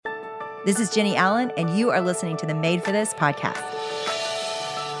This is Jenny Allen, and you are listening to the Made for This podcast.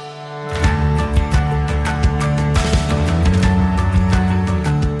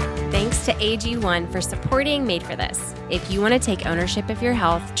 Thanks to AG1 for supporting Made for This. If you want to take ownership of your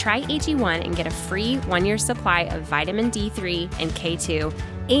health, try AG1 and get a free 1-year supply of vitamin D3 and K2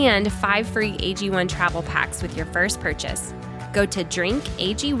 and 5 free AG1 travel packs with your first purchase. Go to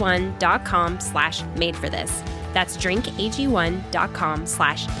drinkag1.com/madeforthis. That's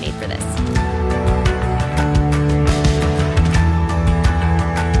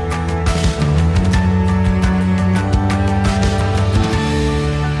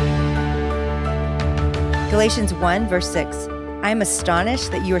Galatians 1, verse 6. I am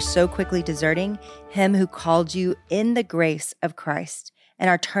astonished that you are so quickly deserting him who called you in the grace of Christ and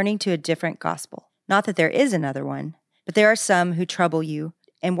are turning to a different gospel. Not that there is another one, but there are some who trouble you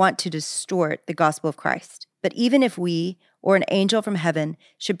and want to distort the gospel of Christ. But even if we or an angel from heaven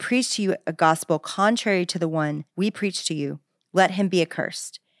should preach to you a gospel contrary to the one we preach to you, let him be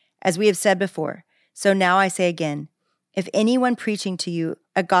accursed. As we have said before, so now I say again, if anyone preaching to you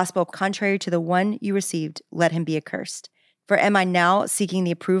a gospel contrary to the one you received, let him be accursed. For am I now seeking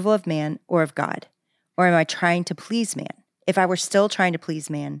the approval of man or of God? Or am I trying to please man? If I were still trying to please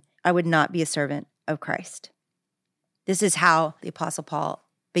man, I would not be a servant of Christ. This is how the Apostle Paul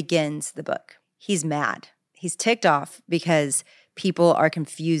begins the book. He's mad. He's ticked off because people are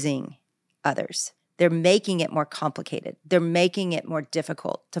confusing others. They're making it more complicated. They're making it more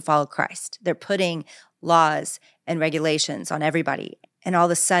difficult to follow Christ. They're putting laws and regulations on everybody. And all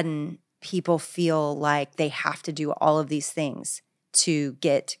of a sudden, people feel like they have to do all of these things to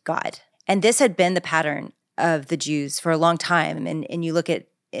get God. And this had been the pattern of the Jews for a long time. And you look at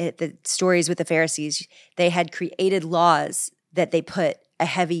the stories with the Pharisees, they had created laws that they put a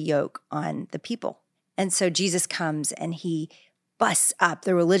heavy yoke on the people. And so Jesus comes and he busts up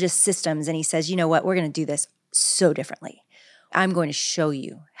the religious systems and he says, you know what, we're going to do this so differently. I'm going to show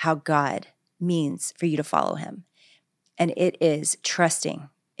you how God means for you to follow him. And it is trusting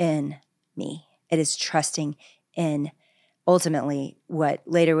in me. It is trusting in ultimately what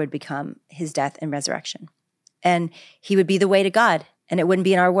later would become his death and resurrection. And he would be the way to God, and it wouldn't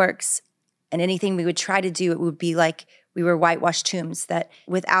be in our works. And anything we would try to do, it would be like we were whitewashed tombs, that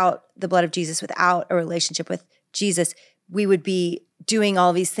without the blood of Jesus, without a relationship with Jesus, we would be doing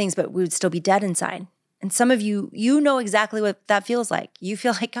all these things, but we would still be dead inside. And some of you, you know exactly what that feels like. You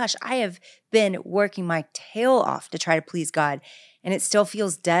feel like, gosh, I have been working my tail off to try to please God, and it still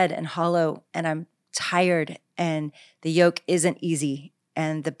feels dead and hollow, and I'm tired, and the yoke isn't easy,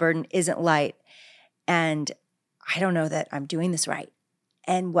 and the burden isn't light, and I don't know that I'm doing this right.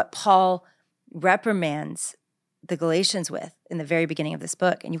 And what Paul reprimands the Galatians with in the very beginning of this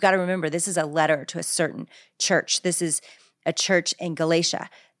book, and you've got to remember, this is a letter to a certain church. This is a church in Galatia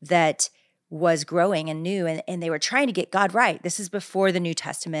that was growing and new, and they were trying to get God right. This is before the New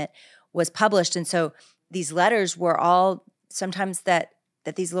Testament was published. And so these letters were all sometimes that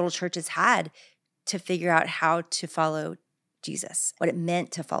these little churches had to figure out how to follow Jesus, what it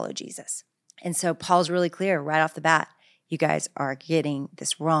meant to follow Jesus. And so Paul's really clear right off the bat, you guys are getting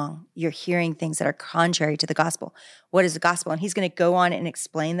this wrong. You're hearing things that are contrary to the gospel. What is the gospel? And he's going to go on and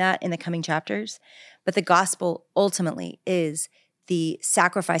explain that in the coming chapters. But the gospel ultimately is the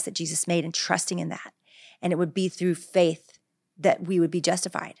sacrifice that Jesus made and trusting in that. And it would be through faith that we would be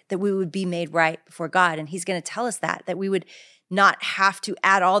justified, that we would be made right before God. And he's going to tell us that we would not have to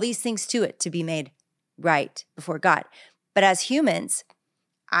add all these things to it to be made right before God. But as humans,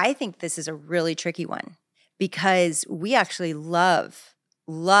 I think this is a really tricky one because we actually love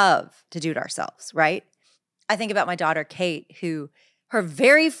to do it ourselves, right? I think about my daughter, Kate, who her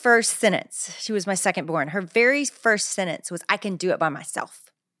very first sentence, she was my second born, her very first sentence was, I can do it by myself.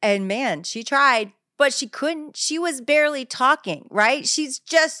 And man, she tried, but she couldn't. She was barely talking, right? She's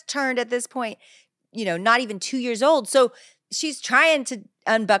just turned at this point, not even 2 years old. So she's trying to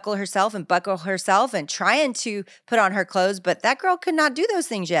unbuckle herself and buckle herself and trying to put on her clothes, but that girl could not do those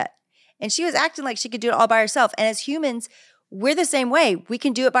things yet. And she was acting like she could do it all by herself. And as humans, we're the same way. We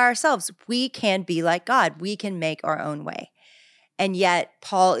can do it by ourselves. We can be like God. We can make our own way. And yet,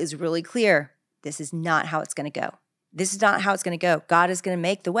 Paul is really clear, this is not how it's going to go. This is not how it's going to go. God is going to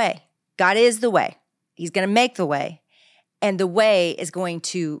make the way. God is the way. He's going to make the way. And the way is going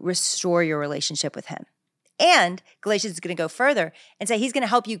to restore your relationship with him. And Galatians is going to go further and say he's going to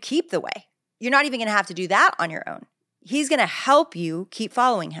help you keep the way. You're not even going to have to do that on your own. He's going to help you keep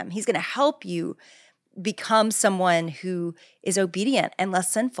following him. He's going to help you become someone who is obedient and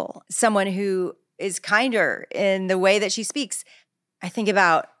less sinful, someone who is kinder in the way that she speaks. I think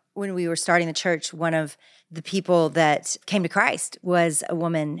about when we were starting the church, one of the people that came to Christ was a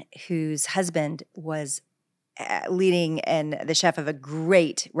woman whose husband was leading and the chef of a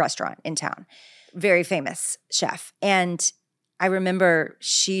great restaurant in town, very famous chef. And I remember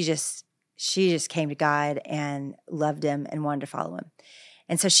she just came to God and loved him and wanted to follow him.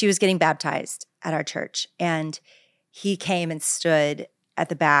 And so she was getting baptized at our church, and he came and stood at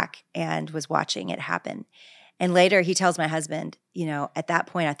the back and was watching it happen. And later he tells my husband, at that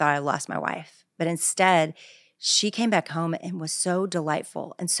point I thought I lost my wife, but instead she came back home and was so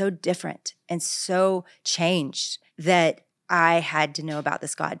delightful and so different and so changed that I had to know about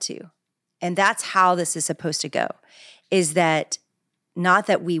this God too. And that's how this is supposed to go, is that not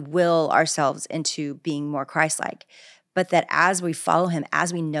that we will ourselves into being more Christ-like, but that as we follow him,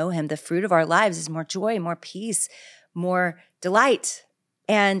 as we know him, the fruit of our lives is more joy, more peace, more delight.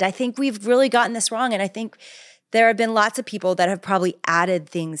 And I think we've really gotten this wrong. And I think there have been lots of people that have probably added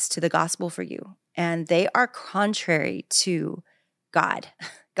things to the gospel for you, and they are contrary to God.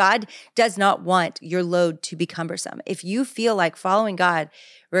 God does not want your load to be cumbersome. If you feel like following God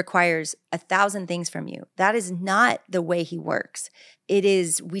requires 1,000 things from you, that is not the way he works. It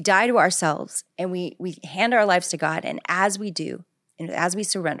is, we die to ourselves and we hand our lives to God. And as we do, and as we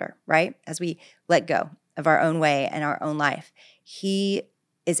surrender, right? As we let go of our own way and our own life, he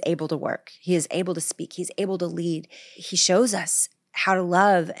is able to work. He is able to speak. He's able to lead. He shows us how to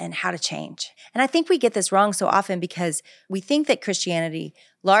love and how to change. And I think we get this wrong so often because we think that Christianity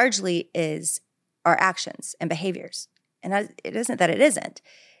largely is our actions and behaviors. And it isn't that it isn't.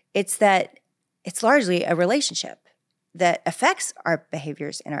 It's that it's largely a relationship that affects our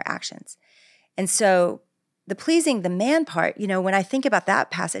behaviors and our actions. And so the pleasing the man part, when I think about that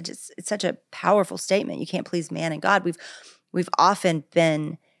passage, it's such a powerful statement. You can't please man and God. We've often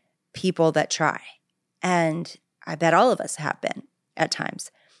been people that try. And I bet all of us have been at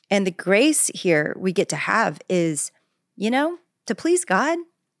times. And the grace here we get to have is, to please God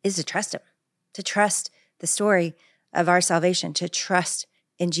is to trust him, to trust the story of our salvation, to trust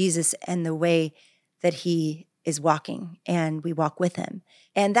in Jesus and the way that he is walking, and we walk with him.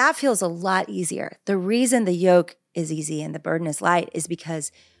 And that feels a lot easier. The reason the yoke is easy and the burden is light is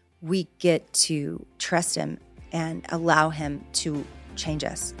because we get to trust him and allow him to change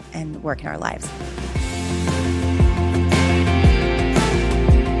us and work in our lives.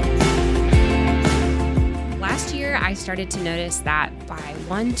 Last year, I started to notice that by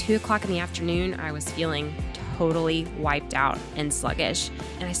 2 o'clock in the afternoon, I was feeling totally wiped out and sluggish.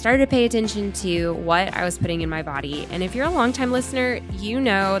 And I started to pay attention to what I was putting in my body. And if you're a longtime listener, you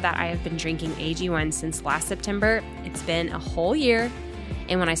know that I have been drinking AG1 since last September. It's been a whole year.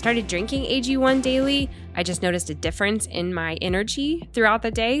 And when I started drinking AG1 daily, I just noticed a difference in my energy throughout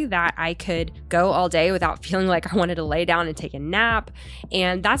the day, that I could go all day without feeling like I wanted to lay down and take a nap.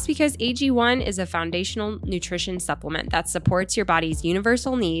 And that's because AG1 is a foundational nutrition supplement that supports your body's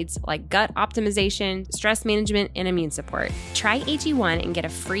universal needs like gut optimization, stress management, and immune support. Try AG1 and get a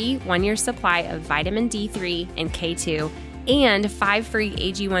free 1-year supply of vitamin D3 and K2 and 5 free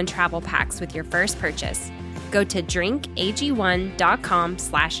AG1 travel packs with your first purchase. Go to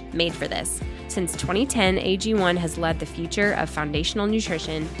drinkag1.com/madeforthis. Since 2010, AG1 has led the future of foundational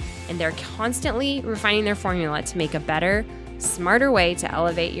nutrition, and they're constantly refining their formula to make a better, smarter way to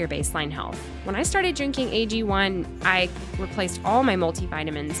elevate your baseline health. When I started drinking AG1, I replaced all my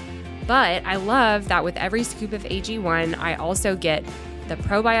multivitamins, but I love that with every scoop of AG1, I also get the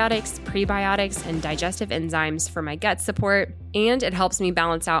probiotics, prebiotics, and digestive enzymes for my gut support, and it helps me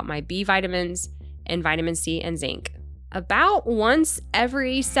balance out my B vitamins and vitamin C and zinc. About once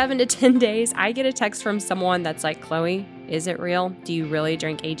every 7 to 10 days, I get a text from someone that's like, Chloe, is it real? Do you really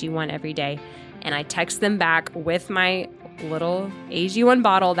drink AG1 every day? And I text them back with my little AG1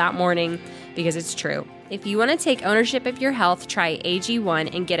 bottle that morning because it's true. If you want to take ownership of your health, try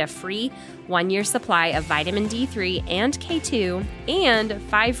AG1 and get a free 1-year supply of vitamin D3 and K2 and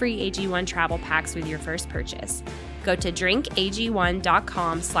 5 free AG1 travel packs with your first purchase. Go to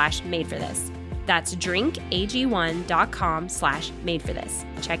drinkag1.com/madeforthis. That's drinkag1.com/madeforthis.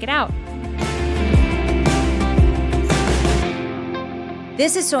 Check it out.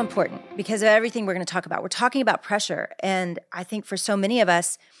 This is so important because of everything we're going to talk about. We're talking about pressure. And I think for so many of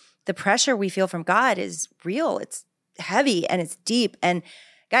us, the pressure we feel from God is real. It's heavy and it's deep. And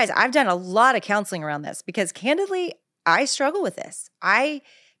guys, I've done a lot of counseling around this because candidly, I struggle with this. I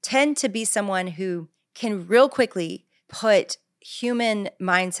tend to be someone who can real quickly put human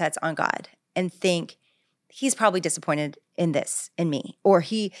mindsets on God and think he's probably disappointed in this, in me, or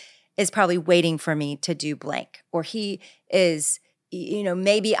he is probably waiting for me to do blank, or he is,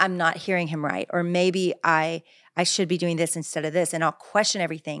 maybe I'm not hearing him right, or maybe I I should be doing this instead of this. And I'll question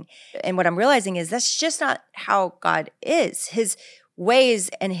everything. And what I'm realizing is that's just not how God is. His ways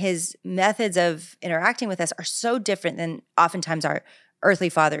and his methods of interacting with us are so different than oftentimes our earthly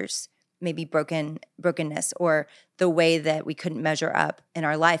fathers, maybe brokenness or the way that we couldn't measure up in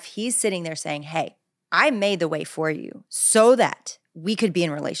our life. He's sitting there saying, hey, I made the way for you so that we could be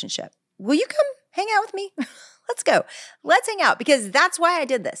in relationship. Will you come hang out with me? Let's go. Let's hang out, because that's why I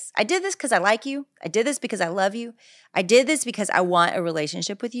did this. I did this because I like you. I did this because I love you. I did this because I want a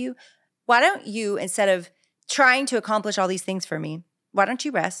relationship with you. Why don't you, instead of trying to accomplish all these things for me, why don't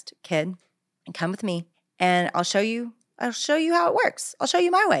you rest, kid, and come with me, and I'll show you how it works. I'll show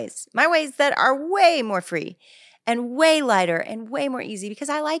you my ways that are way more free and way lighter and way more easy, because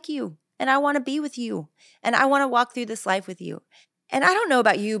I like you and I want to be with you and I want to walk through this life with you. And I don't know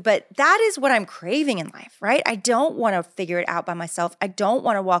about you, but that is what I'm craving in life, right? I don't want to figure it out by myself. I don't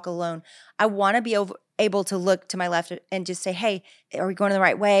want to walk alone. I want to be able to look to my left and just say, hey, are we going the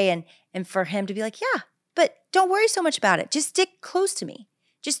right way? And for him to be like, yeah, but don't worry so much about it. Just stick close to me.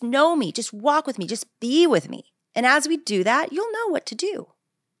 Just know me. Just walk with me. Just be with me. And as we do that, you'll know what to do.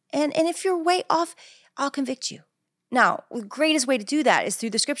 And if you're way off, I'll convict you. Now, the greatest way to do that is through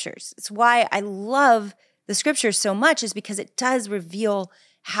the scriptures. It's why I love the scriptures so much, is because it does reveal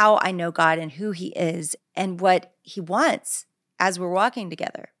how I know God and who he is and what he wants as we're walking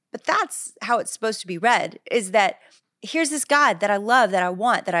together. But that's how it's supposed to be read, is that here's this God that I love, that I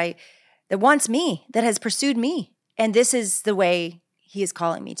want, that wants me, that has pursued me. And this is the way he is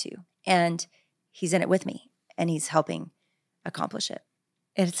calling me to. And he's in it with me, and he's helping accomplish it.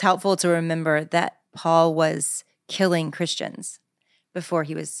 It's helpful to remember that Paul was killing Christians before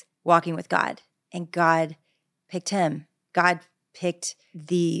he was walking with God. And God picked him. God picked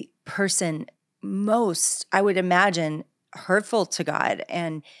the person most, I would imagine, hurtful to God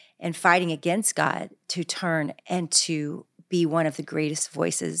and fighting against God to turn and to be one of the greatest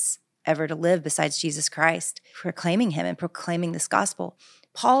voices ever to live besides Jesus Christ, proclaiming him and proclaiming this gospel.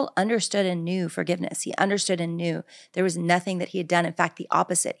 Paul understood and knew forgiveness. He understood and knew there was nothing that he had done. In fact, the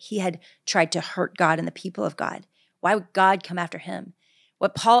opposite. He had tried to hurt God and the people of God. Why would God come after him?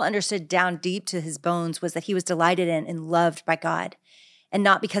 What Paul understood down deep to his bones was that he was delighted in and loved by God. And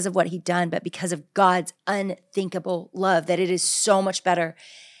not because of what he'd done, but because of God's unthinkable love, that it is so much better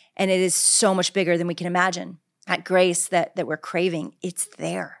and it is so much bigger than we can imagine. That grace that we're craving, it's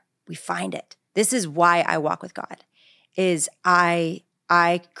there. We find it. This is why I walk with God, is I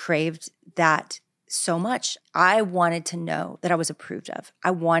craved that so much. I wanted to know that I was approved of.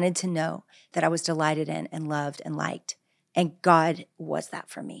 I wanted to know that I was delighted in and loved and liked. And God was that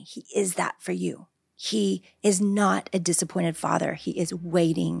for me. He is that for you. He is not a disappointed father. He is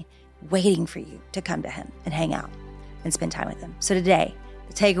waiting for you to come to him and hang out and spend time with him. So today,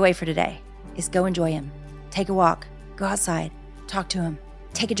 the takeaway for today is go enjoy him. Take a walk, go outside, talk to him,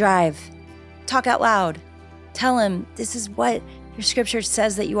 take a drive, talk out loud. Tell him this is what your scripture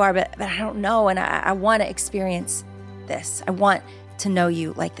says that you are, but I don't know. And I want to experience this. I want to know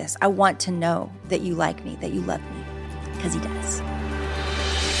you like this. I want to know that you like me, that you love me. Because he does.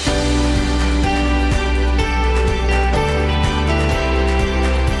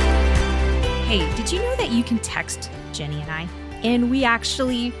 Hey, did you know that you can text Jenny and I? And we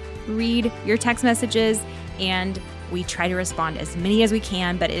actually read your text messages and we try to respond as many as we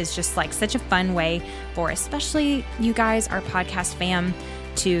can, but it is just like such a fun way for especially you guys, our podcast fam,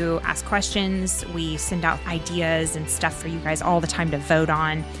 to ask questions. We send out ideas and stuff for you guys all the time to vote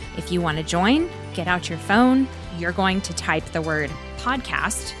on. If you want to join, get out your phone. You're going to type the word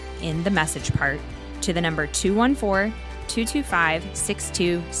podcast in the message part to the number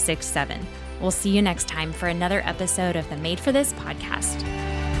 214-225-6267. We'll see you next time for another episode of the Made for This podcast.